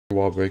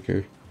Wall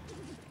breaker.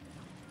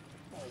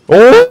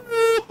 Oh!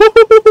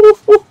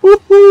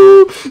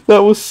 That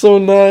was so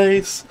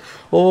nice.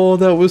 Oh,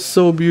 that was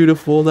so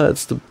beautiful.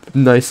 That's the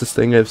nicest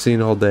thing I've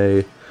seen all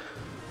day.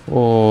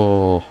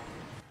 Oh.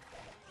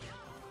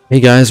 Hey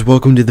guys,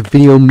 welcome to the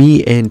video.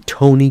 Me and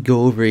Toanee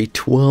go over a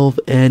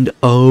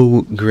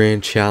 12-0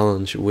 grand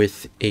challenge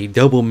with a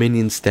double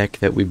minions deck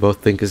that we both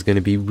think is going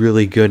to be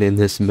really good in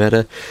this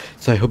meta.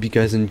 So I hope you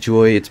guys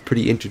enjoy. It's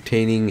pretty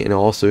entertaining, and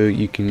also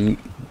you can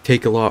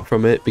take a lot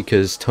from it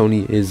because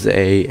Toanee is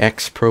a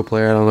ex-pro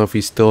player. I don't know if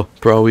he's still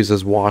pro. He's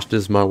as washed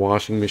as my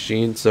washing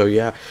machine. So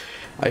yeah,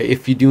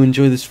 if you do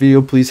enjoy this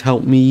video, please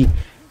help me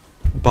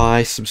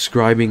by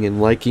subscribing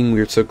and liking.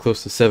 We're so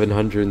close to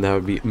 700, and that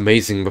would be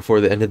amazing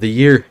before the end of the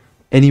year.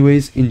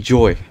 Anyways,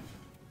 enjoy.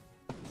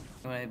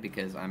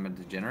 Because I'm a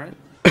degenerate.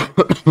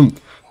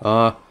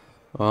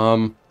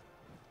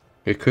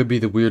 It could be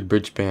the weird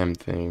bridge spam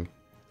thing.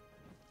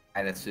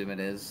 I'd assume it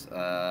is. What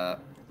are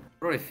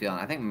we feeling?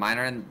 I think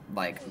miner in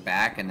like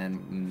back, and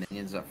then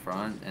minions up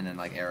front, and then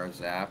like arrow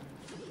zap.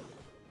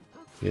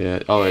 Yeah.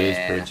 Oh, yeah. It is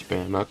bridge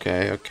spam.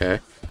 Okay. Okay.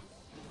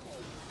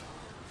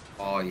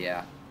 Oh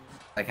yeah.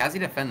 Like, how's he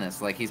defend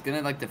this? Like, he's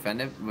gonna like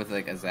defend it with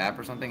like a zap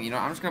or something. You know,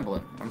 I'm just gonna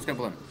balloon. I'm just gonna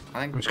balloon. I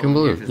think. I'm just gonna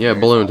balloon. Yeah,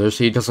 balloon.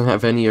 He doesn't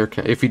have any. Or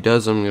if he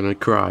does, I'm gonna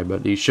cry.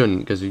 But he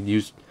shouldn't, because he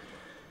used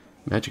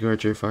magic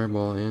archer,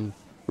 fireball, and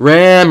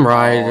ram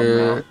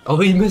rider. Oh, no. Oh,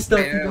 he missed up.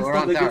 Hey, we're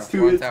on tower.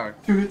 We're on tower.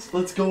 2 hits.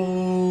 Let's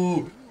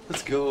go.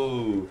 Let's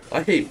go.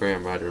 I hate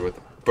ram rider with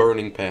a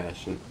burning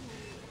passion.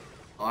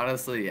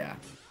 Honestly, yeah.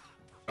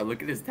 Oh,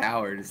 look at his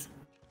towers.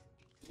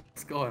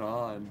 What's going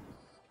on?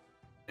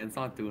 It's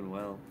not doing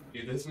well.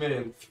 Dude, this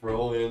man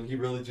throwing, he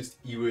really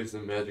just EWAs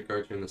and magic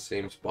archer in the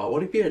same spot.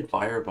 What if he had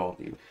fireball,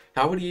 dude?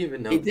 How would he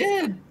even know? He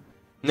did.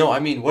 No, I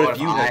mean, what if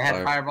you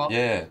had fireball?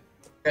 Yeah.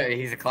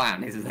 He's a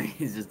clown. He's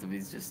just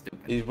stupid.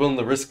 He's willing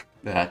to risk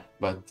that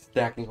by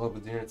stacking all the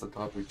units on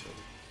top of each other.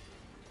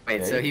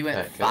 Wait, Okay, so he went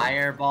Pekka.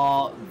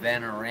 fireball,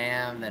 then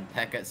ram, then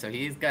Pekka. So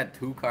he's got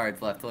 2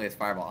 cards left till he has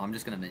fireball. I'm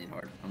just gonna minion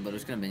horde. I'm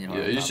just gonna minion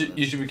horde. Yeah,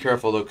 you should be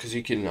careful though, because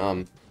you can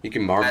bar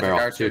Magic barrel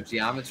archer, too.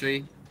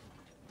 geometry.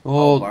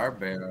 Oh, bar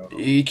barrel.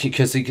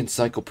 Because he can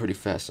cycle pretty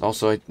fast.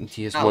 Also,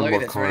 he has one look more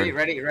at this. card.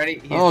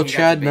 Ready. Oh,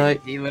 Chad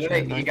Knight. He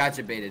literally, he got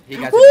you baited. He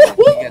got you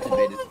baited.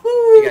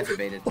 He got you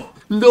baited.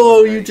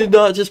 No, you did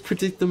not just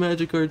predict the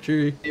magic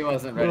archery. He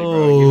wasn't ready,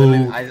 bro. He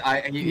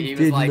literally, he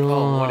was like, not.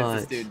 oh, what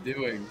is this dude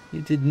doing?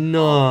 You did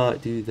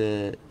not do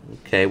that.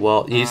 Okay,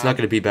 well, he's not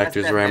going to be back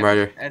to his ram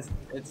rider.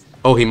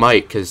 Oh, he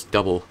might, because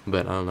double,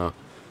 but I don't know.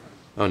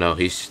 Oh no,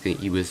 he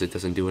was, it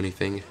doesn't do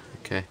anything.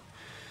 Okay.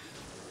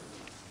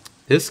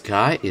 This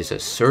guy is a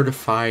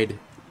certified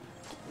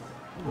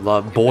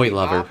boy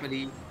lover.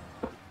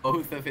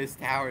 Both of his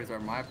towers are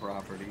my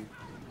property.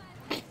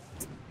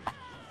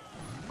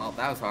 Well,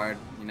 that was hard.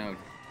 You know,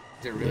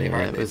 it's really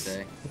hard, they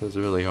say. It was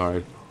really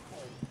hard.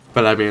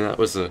 But I mean, that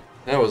was a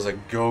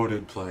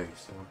goated play.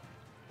 So.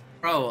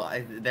 Bro,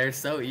 they're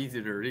so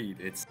easy to read.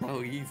 It's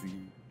so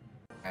easy.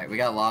 All right, we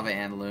got lava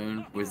and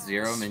loon with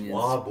 0 minions.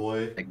 Wow,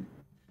 boy. Like,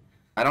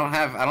 I don't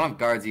have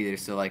guards either.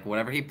 So like,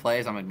 whatever he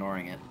plays, I'm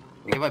ignoring it.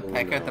 If I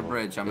Pekka at the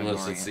bridge, I'm ignoring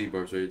it. Unless it's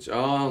Seaboard's Reach.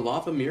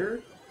 Lava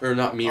mirror? Or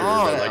not mirror,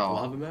 but like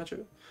lava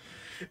matchup?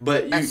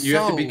 But you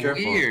have to be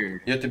careful.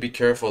 Weird. You have to be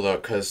careful though,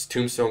 because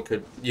Tombstone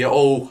could... Yeah,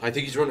 oh, I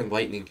think he's running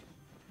lightning.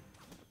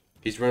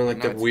 He's running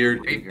like the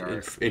weird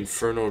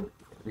inferno...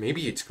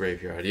 Maybe it's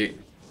graveyard. You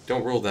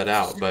don't rule that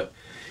out, but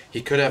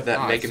he could have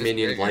that Mega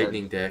Minion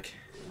lightning deck.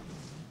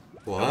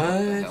 What?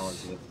 Oh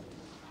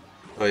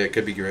yeah, it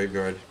could be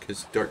graveyard,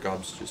 because Dark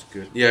Gob's just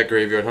good. Yeah,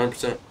 graveyard,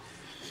 100%.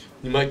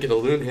 You might get a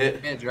loon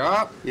hit. Can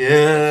drop?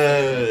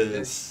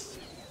 Yes.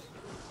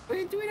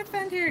 Wait, do we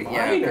defend here?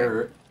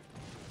 Miner.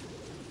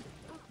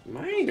 Yeah.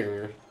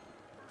 Miner.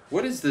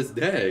 What is this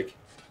deck?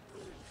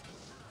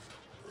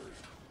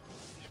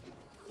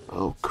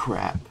 Oh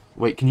crap!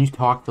 Wait, can you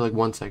talk for like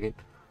 1 second?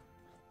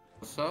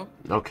 What's up?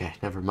 Okay,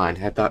 never mind.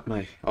 I thought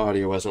my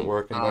audio wasn't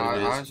working.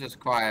 I was just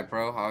quiet,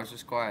 bro. I was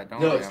just quiet.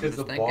 Don't no, worry. it's because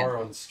the bar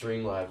on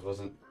Streamlabs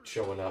wasn't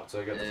showing up,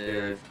 so I got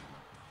scared.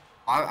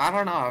 I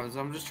don't know.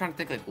 I'm just trying to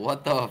think like,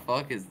 what the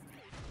fuck is?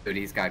 Dude,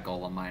 he's got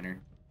golem miner.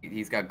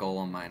 He's got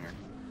golem miner.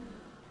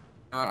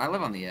 I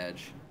live on the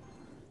edge.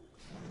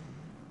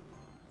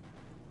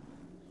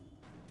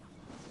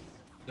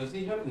 Does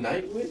he have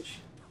Night Witch?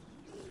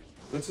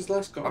 What's his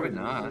last card? Probably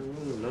not. I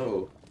don't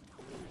know.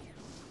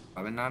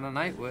 Probably not a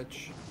Night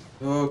Witch.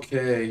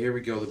 Okay, here we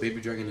go. The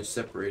baby dragon is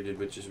separated,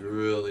 which is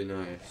really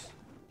nice.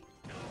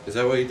 Is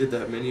that why you did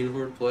that minion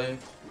horde play?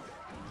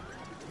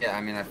 Yeah,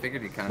 I mean, I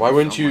figured he kind of. Why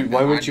wouldn't you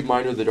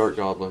miner the Dark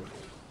Goblin?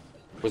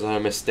 Was that a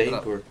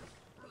mistake or?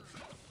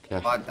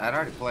 Yeah. Well, I'd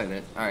already played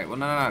it. All right. Well,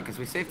 no, because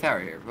we saved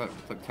tower here. Look,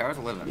 tower's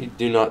a living. You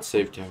do not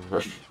save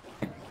tower.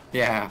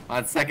 Yeah.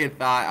 On second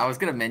thought, I was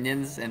gonna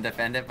minions and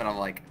defend it, but I'm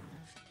like,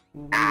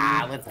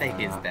 let's take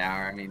his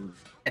tower. I mean,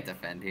 can't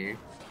defend here.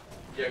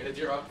 Yeah, because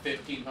you're up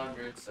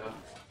 1,500, so.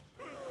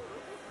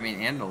 I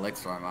mean, and the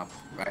elixir I'm up.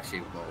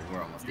 Actually, well,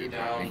 we're almost even.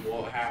 Down,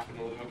 well, half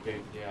an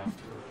okay, yeah.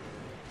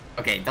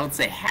 Okay, don't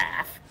say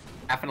half.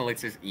 Half an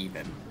elixir's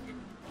even.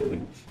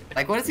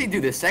 Like, what does he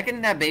do? The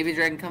second that baby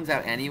dragon comes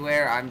out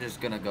anywhere, I'm just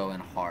gonna go in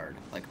hard.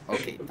 Like,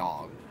 okay,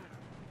 dog.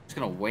 Just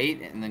gonna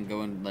wait and then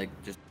go in, like,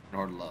 just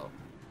hard low.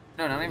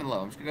 No, not even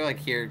low. I'm just gonna go, like,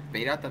 here,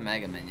 bait out the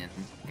mega minion.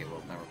 Okay,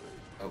 well, never.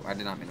 Oh, I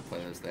did not mean to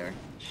play those there.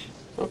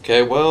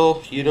 Okay,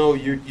 well, you know,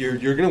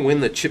 you're gonna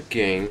win the chip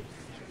game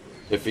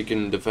if you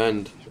can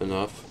defend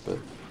enough, but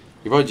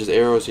you probably just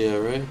arrows, yeah,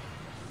 right?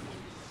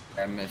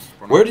 I missed.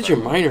 Where did your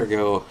miner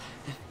go?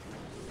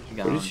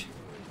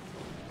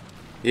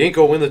 You ain't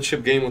gonna win the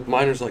chip game with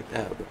miners like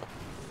that, bro.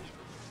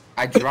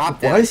 I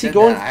dropped it. Why is he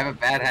going? I have a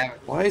bad habit.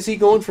 Why is he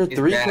going for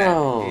 3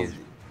 crowns?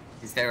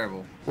 He's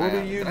terrible. What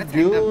are you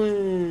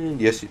doing?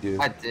 Yes, you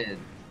do. I did.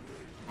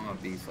 I'm a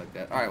beast like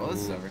that. Alright, well,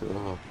 this is over.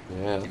 Oh,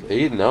 yeah,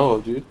 they know,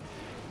 dude.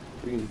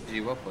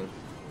 GG, what was?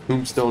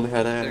 Tombstone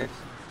had ass.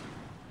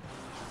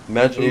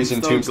 Imagine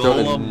using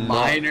Tombstone Golem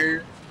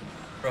Miner.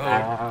 Bro,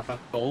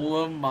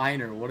 Golem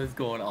Miner. What is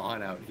going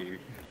on out here?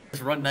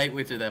 Just run Night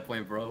Witch at that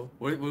point, bro.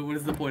 What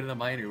is the point of the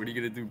miner? What are you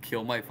gonna do?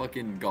 Kill my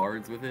fucking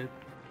guards with it?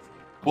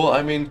 Well,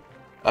 I mean,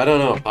 I don't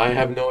know. I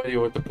have no idea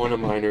what the point of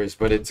miner is,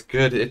 but it's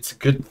good. It's a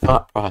good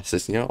thought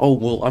process, you know. Oh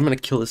well, I'm gonna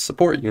kill his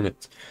support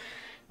units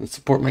and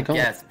support my golem.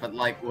 Yes, but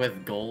like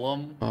with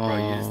Golem,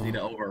 bro, you just need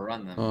to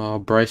overrun them. Oh,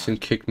 Bryson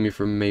kicked me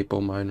from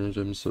maple miners.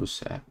 I'm so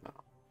sad now.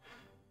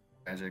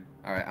 Magic.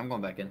 All right, I'm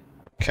going back in.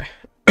 Okay.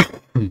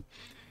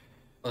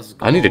 Let's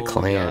go. I need a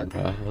clan,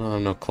 bro. I don't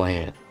have no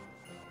clan.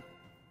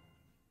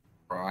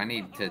 Bro, I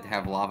need to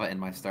have lava in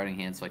my starting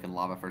hand so I can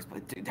lava first.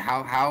 But dude,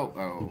 how?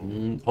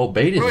 Oh. Oh,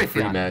 bait is a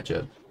free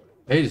matchup.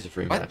 Bait is a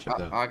free matchup,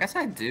 though. I guess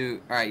I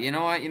do. All right, you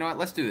know what?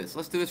 Let's do this.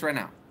 Let's do this right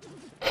now.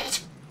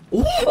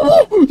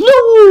 Oh,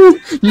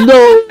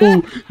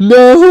 no!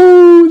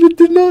 No! That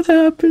did not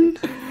happen.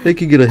 They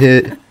could get a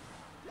hit.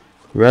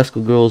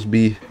 Rascal girls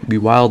be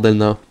wildin'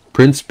 though.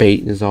 Prince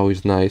bait is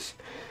always nice.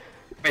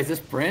 Wait, is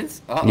this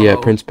Prince? Yeah,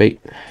 Prince bait.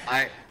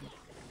 I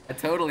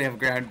totally have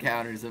ground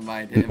counters in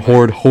my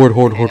horde.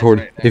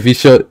 Right,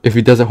 if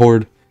he doesn't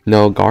horde,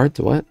 no guards.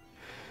 What?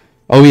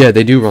 Oh yeah,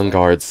 they do run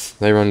guards.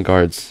 They run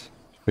guards.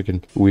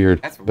 Freaking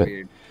weird. That's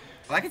weird.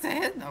 Like it's a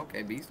hit.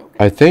 Okay, beast. Okay.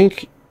 I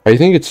think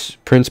it's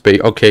Prince bait.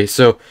 Okay,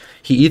 so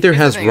he either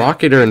has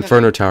rocket or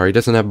Inferno Tower. He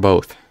doesn't have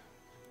both.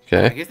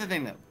 Okay. Here's the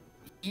thing though.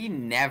 He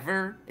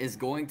never is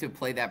going to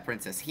play that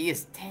princess. He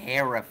is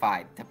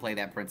terrified to play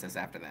that princess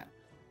after that.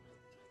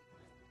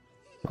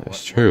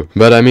 That's true.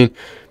 But I mean,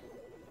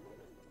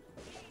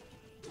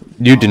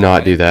 you did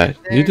not do that.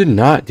 You did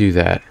not do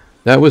that.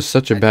 That was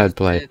such a bad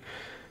play.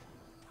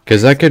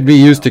 Because that could be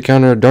used to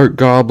counter Dark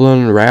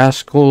Goblin,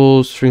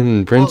 Rascals,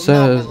 freaking Princess.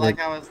 Well, no, but like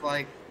I was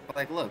like,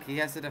 look, he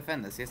has to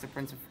defend this. He has to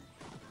Prince.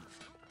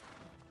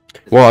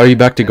 Well, are you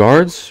back to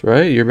guards?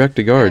 Right? You're back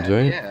to guards,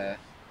 right? Yeah.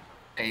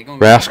 Hey,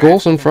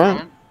 Rascals in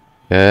front?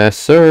 Yes,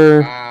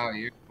 sir. Wow,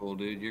 you're cool,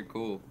 dude. You're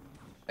cool.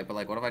 Like, but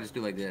like, what if I just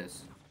do like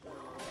this?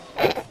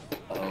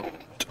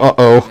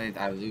 Uh-oh.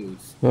 I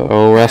lose.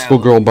 Uh-oh, Rascal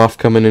Girl buff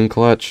coming in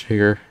clutch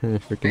here.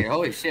 Wait,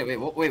 holy shit. Wait,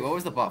 what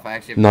was the buff? I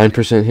actually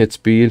 9% hit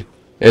speed.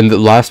 And the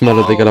last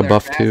meta, they got a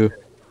buff too.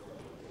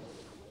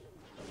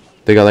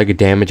 They got like a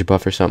damage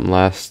buff or something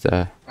last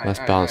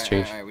balance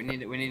change. Alright, we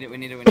need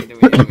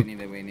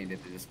it.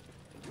 Just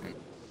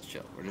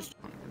chill. We're just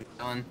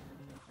done.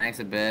 Thanks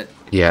a bit.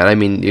 Yeah, I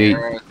mean,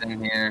 Arrows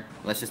in here.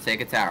 Let's just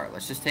take a tower.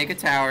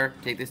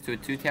 Take this to a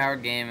 2-tower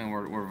game, and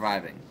we're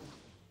vibing.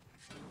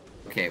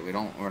 Okay, we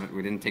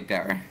didn't take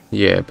tower.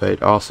 Yeah,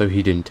 but also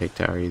he didn't take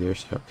tower either,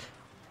 so.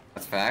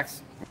 That's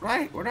facts.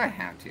 Where do I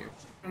hound here?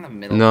 In the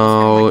middle.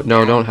 No,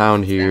 don't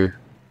hound here.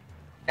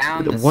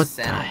 Down the what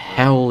center. the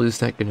hell is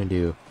that gonna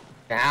do?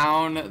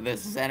 Down the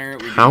center.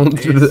 Hound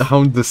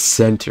the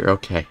center.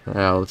 Okay,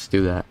 let's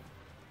do that.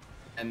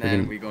 And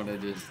then we're gonna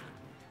just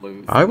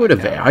lose. I would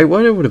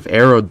have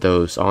arrowed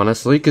those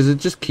honestly, because it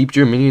just keeps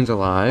your minions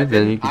alive.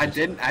 I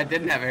didn't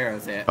have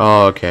arrows yet.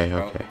 Oh, okay.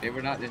 They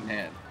were not in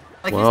hand.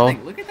 Like, well, here's the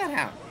thing. Look at that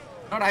hound.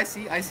 You know what I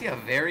see? I see a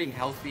very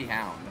healthy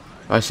hound.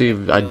 I see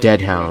a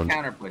dead hound.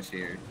 Counter push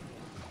here.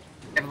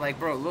 And like,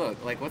 bro,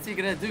 look. Like, what's he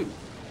gonna do?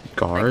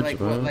 Guards,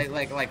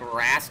 like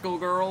rascal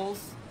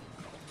girls.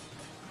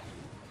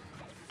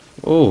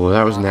 Oh,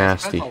 that was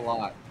nasty. I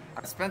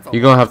spent a lot.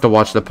 You're gonna have to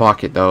watch the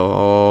pocket though.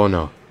 Oh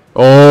no.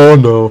 Oh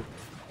no.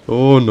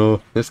 Oh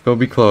no. This gonna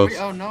be close.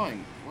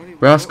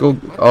 Rascal.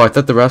 Oh, I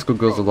thought the rascal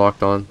girls were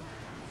locked on.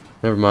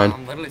 Never mind.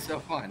 I'm literally so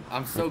fun.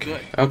 I'm so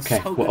good.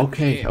 Okay.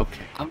 Okay.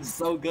 I'm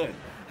so good.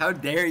 How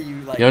dare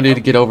you? Like, you don't need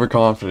to get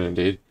overconfident,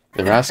 dude.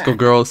 The rascal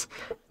girls,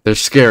 they're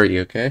scary.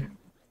 Okay.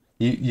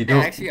 You don't.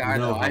 They actually are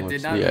though. I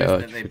did not know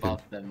that they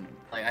buffed them.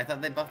 Like I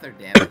thought they buffed their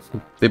damage.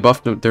 They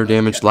buffed their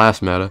damage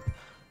last meta.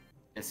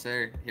 Yes,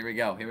 sir. Here we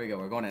go.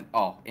 We're going in.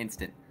 Oh,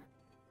 instant.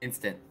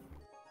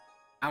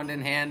 Hound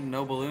in hand,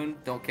 no balloon.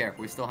 Don't care.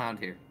 We still hound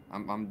here.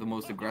 I'm the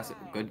most aggressive.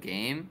 Good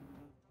game.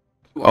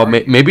 Oh,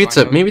 maybe it's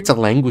a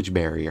language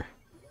barrier.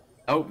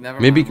 Oh, never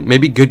mind.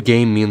 Maybe good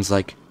game means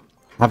like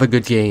have a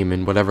good game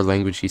in whatever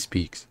language he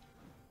speaks.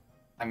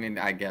 I mean,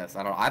 I guess.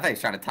 I don't know. I thought he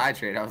was trying to tie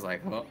trade. I was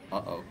like, oh,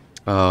 uh-oh.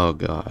 Oh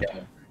god.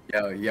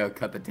 Yo,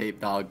 cut the tape,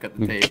 dog. Cut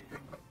the tape.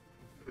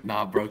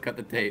 Nah, bro, cut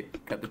the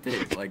tape. Cut the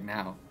tape, like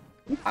now.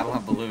 I don't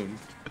have balloon.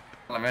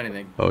 I don't have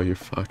anything. Oh, you're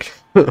fucked.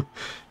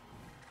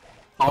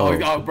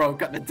 Oh, bro,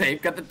 cut the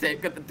tape. Cut the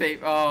tape. Cut the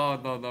tape. Oh,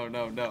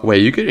 no.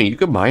 Wait, you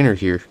could mine her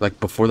here, like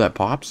before that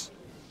pops.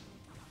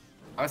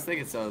 I was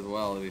thinking so as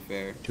well, to be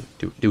fair.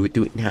 Do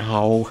it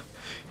now.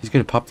 He's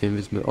gonna pop the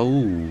invisible.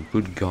 Oh,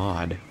 good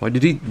God!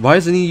 Why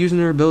isn't he using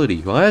her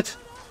ability? What?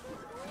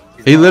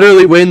 He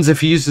literally wins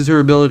if he uses her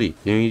ability.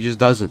 You know, he just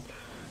doesn't.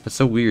 That's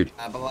so weird.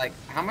 But like,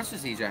 how much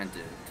does he giant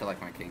do to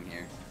like my king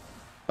here?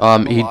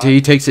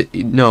 He takes it.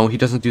 No, he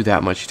doesn't do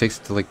that much. He takes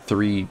it to like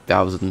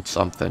 3,000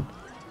 something.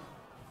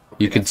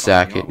 Okay, you can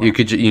sack it. You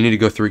need to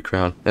go 3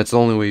 crown. That's the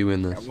only way you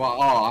win this. Well,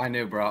 oh, I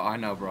knew, bro. I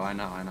know.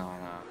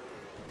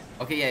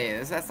 Okay,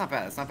 yeah. That's not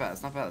bad.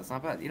 That's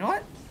not bad. You know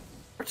what?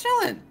 We're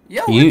chilling.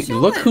 Yo, we're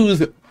chilling. Look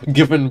who's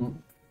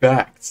giving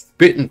facts,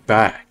 spitting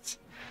facts.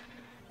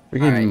 We're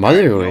getting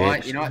mother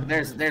waves. You know what?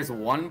 There's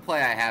one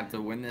play I have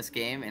to win this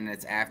game, and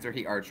it's after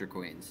he archer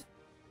queens.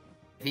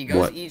 If he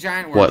goes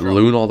E-Giant, we're what,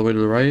 loon all the way to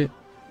the right?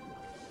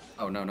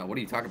 Oh, no. What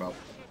are you talking about?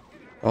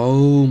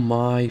 Oh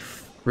my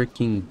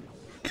freaking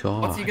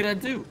God. What's he gonna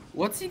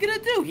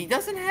do? He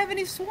doesn't have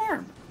any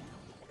swarm.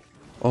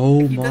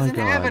 Oh my God. He doesn't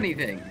have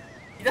anything.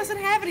 He doesn't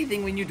have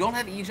anything. When you don't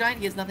have E-Giant,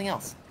 he has nothing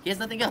else.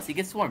 He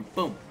gets swarm.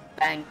 Boom.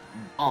 Bang.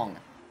 Bong.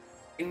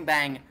 Bing,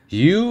 bang.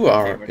 You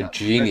are a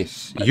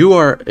genius. You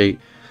are a...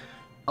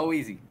 Oh,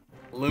 easy.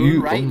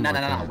 Loon, right?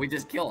 No. We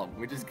just kill him.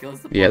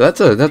 Yeah, that's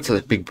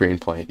a big brain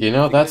point. You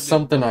know, that's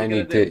something I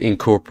need to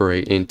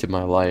incorporate into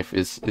my life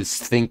is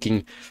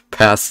thinking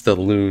past the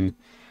loon.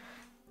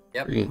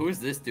 Yep. Who's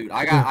this dude?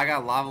 I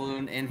got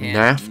Lavaloon in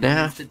hand.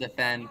 Naf. To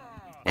defend.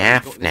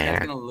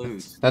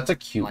 Naf. That's a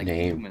cute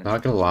name.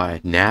 Not gonna lie.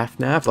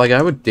 Naf. Like,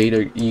 I would date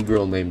a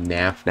e-girl named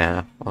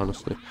Naf,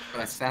 honestly.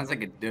 That sounds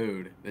like a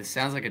dude.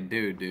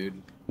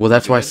 Dude. Well,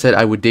 that's why I said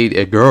I would date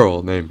a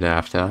girl named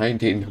Naf. I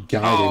ain't dating a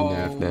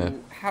guy named Naf.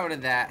 How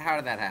did that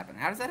happen?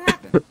 How does that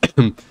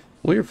happen?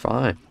 Well, you're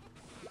fine.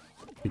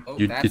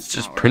 It's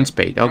just Prince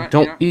bait.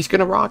 Oh, he's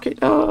gonna rock it.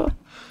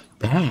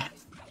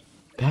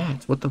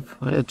 Bats. What the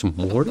fuck? It's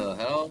mortar. What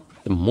the hell?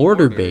 The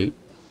mortar bait.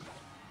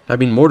 I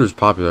mean, mortar's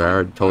popular. I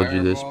already told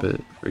you this, but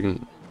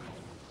freaking.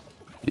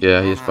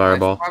 Yeah, he has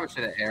fireball. I probably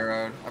should have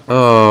arrowed.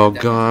 Oh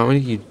God, what are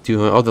you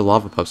doing? Oh, the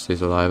lava pup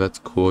stays alive. That's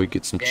cool. You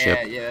get some chip.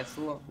 Yeah, that's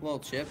a little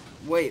chip.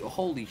 Wait,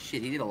 holy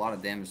shit, he did a lot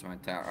of damage to my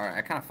tower. Alright,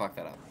 I kind of fucked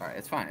that up. Alright,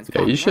 it's fine.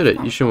 Yeah, you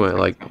should went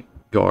like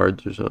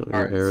guards or something,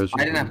 or arrows.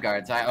 I didn't have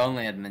guards. I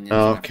only had minions.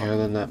 Oh, okay,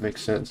 then that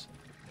makes sense.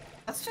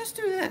 Let's just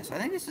do this. I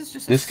think this is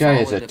just. This guy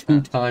is a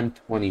 2-time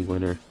 20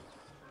 winner.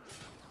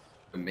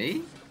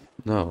 Me?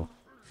 No,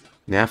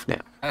 Naf.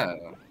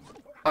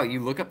 Oh, you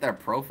look up their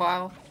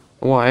profile?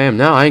 Well, I am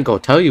now. I ain't gonna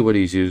tell you what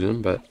he's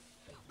using, but.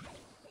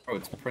 Oh,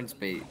 it's Prince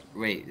bait.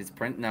 Wait, it's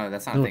Prince. No,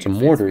 that's not. No, it's a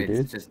mortar, dude.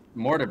 It's just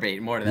mortar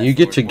bait. You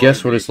get to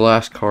guess what his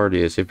last card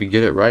is. If you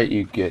get it right,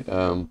 you get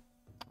I'll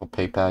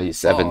PayPal you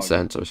 7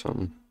 cents or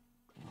something.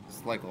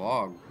 It's like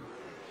log.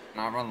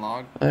 Not run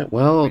log.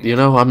 Well, you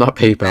know, I'm not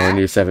PayPaling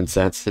you 7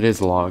 cents. It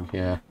is log,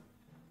 yeah.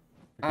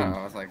 Oh,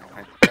 I was like,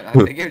 I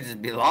think it would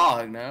just be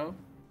log, no?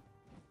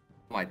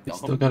 He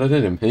still got it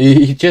in him.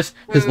 He just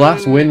his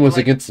last win was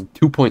against a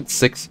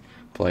 2.6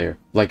 player.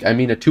 Like, I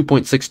mean, a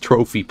 2.6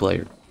 trophy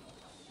player.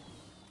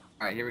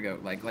 All right, here we go.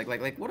 Like,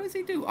 what does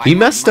he do? He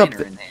messed up.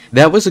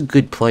 That was a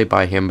good play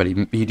by him, but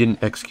he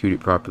didn't execute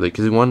it properly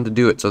because he wanted to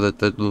do it so that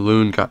the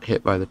loon got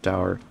hit by the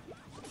tower.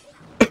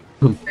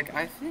 Like,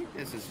 I think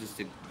this is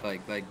just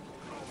like.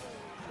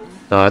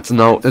 No,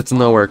 it's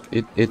nowhere.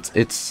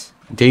 It's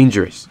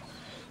dangerous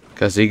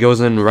because he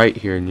goes in right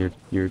here and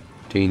you're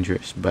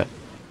dangerous. But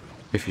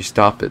if you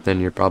stop it, then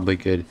you're probably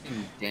good.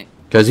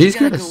 Because he's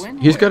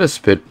got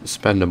to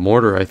spend a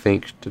mortar, I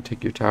think, to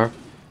take your tower.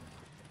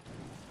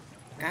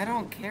 I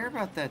don't care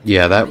about that.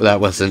 Yeah, that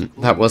wasn't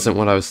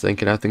what I was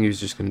thinking. I think he was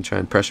just gonna try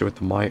and pressure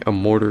with a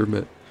mortar,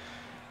 but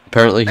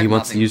apparently he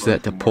wants to use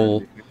that to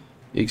pull.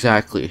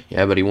 Exactly.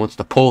 Yeah, but he wants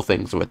to pull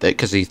things with it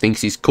because he thinks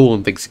he's cool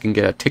and thinks he can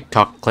get a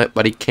TikTok clip,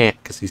 but he can't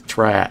because he's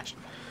trash.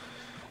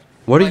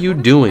 What are you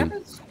doing?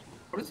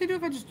 What does he do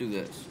if I just do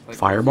this? Like,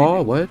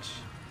 Fireball? What? Does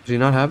he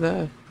not have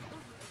that?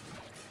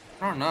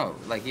 I don't know.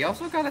 Like, he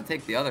also gotta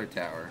take the other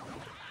tower.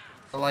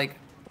 So, like,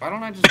 why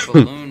don't I just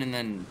balloon and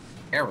then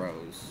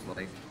arrows?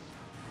 Like.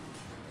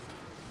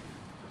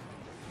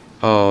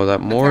 Oh,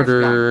 that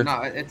mortar.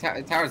 No,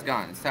 tower's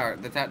gone.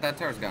 That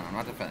tower's gone. I'm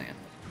not defending it.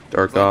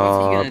 Dark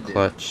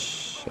clutch.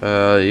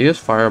 He has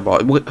fireball.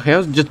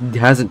 He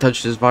hasn't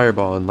touched his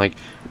fireball in like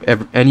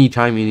any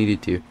time he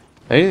needed to.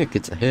 I think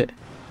it's a hit.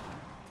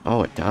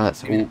 Oh, it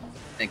does. I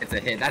think it's a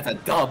hit. That's a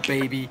dub,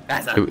 baby.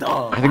 That's a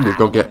dub. I think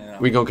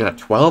we go get a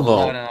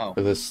 12-0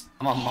 for this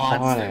I'm a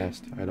monster.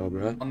 Ass title,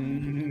 bro. A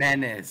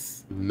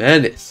menace.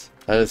 That is.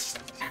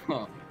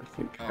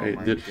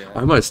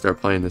 I might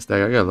start playing this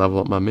deck. I gotta level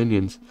up my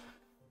minions.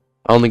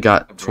 I only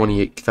got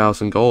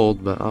 28,000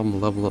 gold, but I'm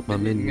gonna level up my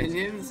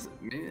minions.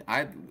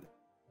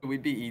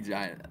 We'd be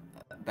E-Giant.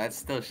 That's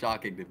still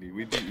shocking to me.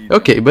 We beat E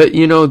Okay, Giant. but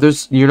you know,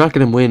 you're not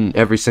gonna win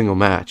every single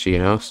match, you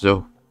know.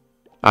 So,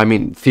 I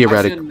mean, I should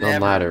theoretically on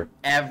never ladder.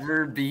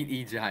 ever beat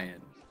E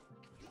Giant.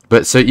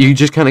 But so you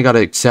just kind of gotta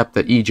accept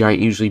that E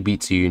Giant usually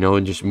beats you, you know,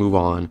 and just move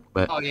on.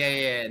 But Oh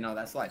yeah. No,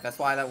 that's life. That's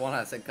why that one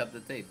I said cut the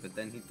tape, but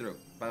then he threw.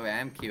 By the way, I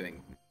am queuing.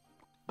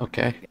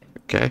 okay,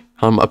 okay,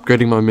 I'm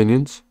upgrading my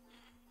minions.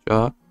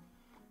 Come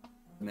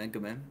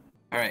in.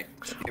 All right.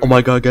 Oh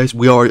my god, guys,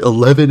 we are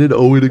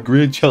 11-0 in a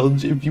grand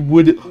challenge. If you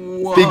would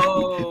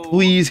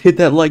please hit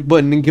that like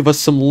button and give us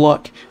some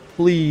luck.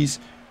 Please.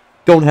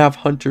 Don't have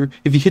Hunter.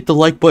 If you hit the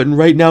like button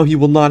right now, he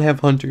will not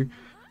have Hunter.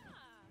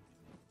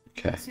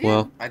 Okay,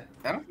 well. I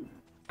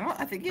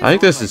think. I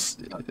think this is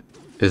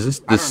this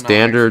the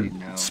standard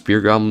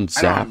Spear Goblin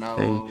Zap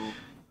thing?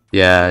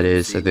 Yeah, it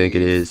is. I think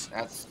it is.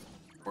 That's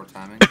poor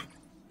timing.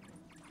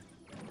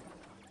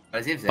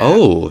 Does he have Zap?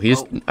 Oh,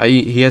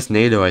 he has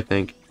NATO, I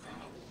think.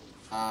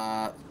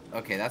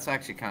 Okay, that's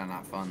actually kind of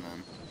not fun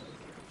then.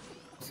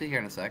 We'll see here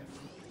in a sec.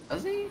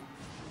 Does he?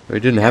 Or he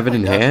didn't have it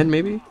in hand,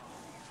 maybe?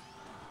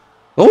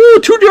 Oh,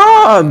 2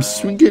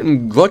 jobs! We're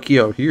getting lucky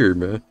out here,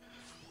 man.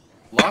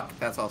 Luck?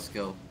 That's all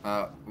skill.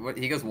 What?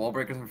 He goes wall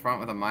breakers in front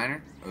with a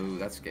miner? Ooh,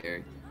 that's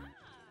scary.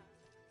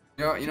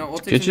 You know, we'll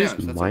take some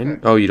damage. That's okay.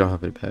 Oh, you don't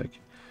have any pack.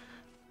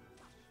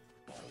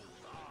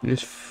 You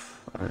just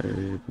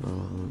fired.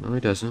 No, he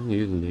doesn't. He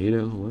uses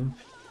NATO. What?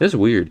 That's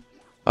weird.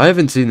 I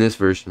haven't seen this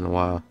version in a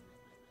while.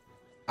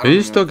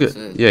 He's still good.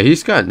 Yeah,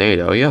 he's got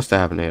NATO. He has to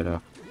have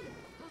NATO.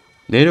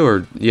 NATO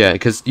or yeah,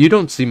 because you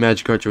don't see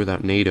Magic Archer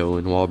without NATO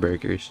and wall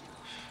breakers,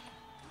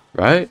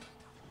 right?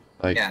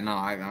 Like yeah, no,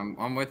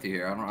 I'm with you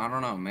here. I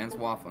don't know. Man's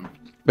waffling.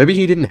 Maybe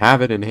he didn't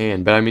have it in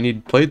hand, but I mean he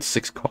played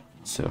 6 cards.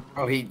 So.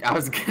 Oh, I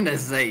was gonna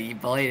say he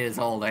played his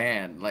whole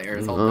hand, like or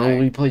his whole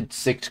deck. He played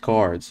 6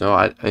 cards.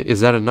 So is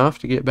that enough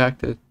to get back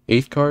to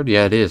 8th card?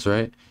 Yeah, it is,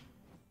 right?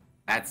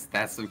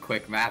 That's some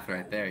quick math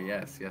right there.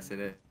 Yes, it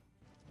is.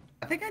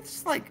 I think I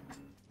just like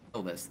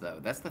kill this though.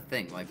 That's the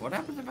thing. Like, what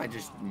happens if I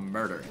just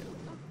murder it?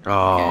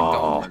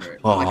 Oh, don't murder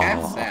it. Like, I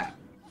have Zap.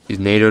 He's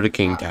NATO to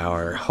King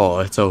Tower. Oh,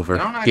 it's over.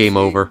 Game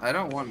over. I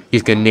don't want.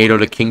 He's gonna NATO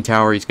to King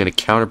Tower. He's gonna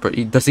counter.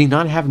 But does he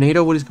not have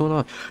NATO? What is going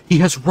on? He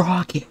has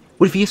Rocket.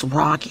 What if he has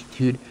Rocket,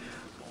 dude?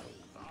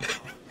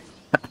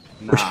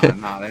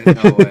 Nah, there's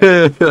no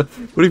way.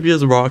 What if he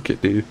has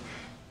Rocket, dude?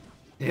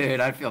 Dude,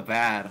 I'd feel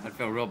bad. I'd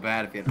feel real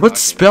bad if he had What Rocket.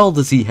 spell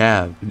does he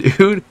have,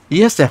 dude?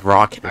 He has to have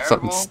Rocket or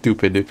something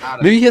stupid, dude.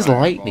 Maybe he has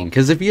Lightning,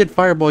 because if he had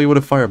Fireball, he would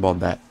have Fireballed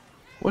that.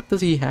 What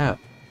does he have?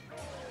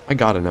 I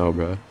gotta know,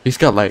 bro. He's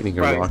got Lightning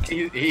or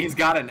Rocket. He's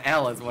got an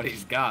L is what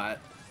he's got.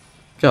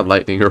 He's got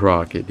Lightning or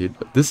Rocket, dude.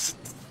 This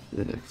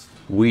is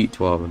sweet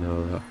 12-0,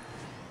 though.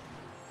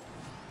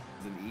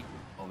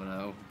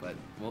 But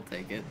we'll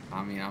take it.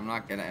 I mean, I'm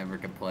not gonna ever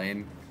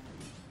complain.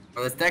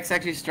 Well, this deck's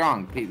actually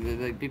strong.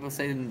 People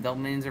say double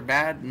minions are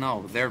bad.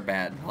 No, they're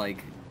bad.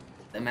 Like,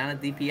 the amount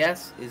of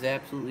DPS is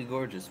absolutely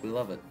gorgeous. We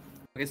love it.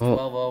 It's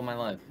 12-0 my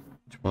life.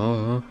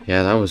 12-0?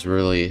 Yeah, that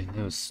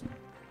was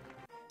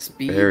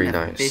Speed very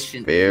nice.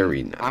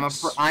 Very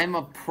nice. I'm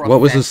a professional. What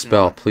was his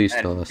spell? Please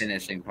tell us.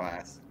 Finishing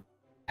class.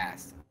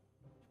 Fast.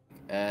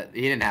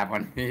 He didn't have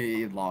one.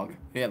 He had log.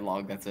 He had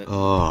log. That's it.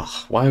 Oh,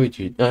 why would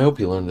you? I hope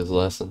he learned his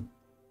lesson.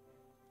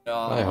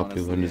 I hope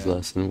he learned his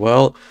lesson.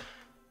 Well,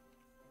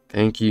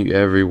 thank you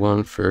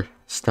everyone for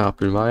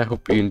stopping by. I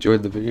hope you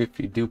enjoyed the video. If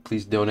you do,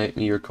 please donate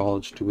me your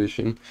college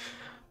tuition.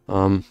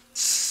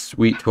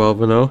 Sweet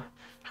 12-0.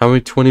 How many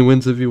 20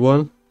 wins have you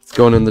won? It's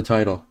going in the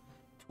title.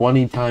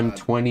 20 time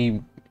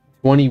 20.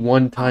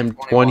 21 time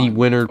 20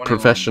 winner 21.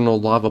 Professional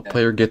lava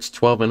player gets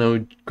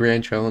 12-0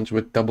 grand challenge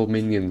with double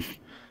minions.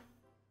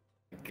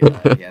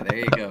 God, yeah, there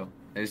you go.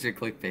 There's your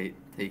clickbait.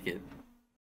 Take it.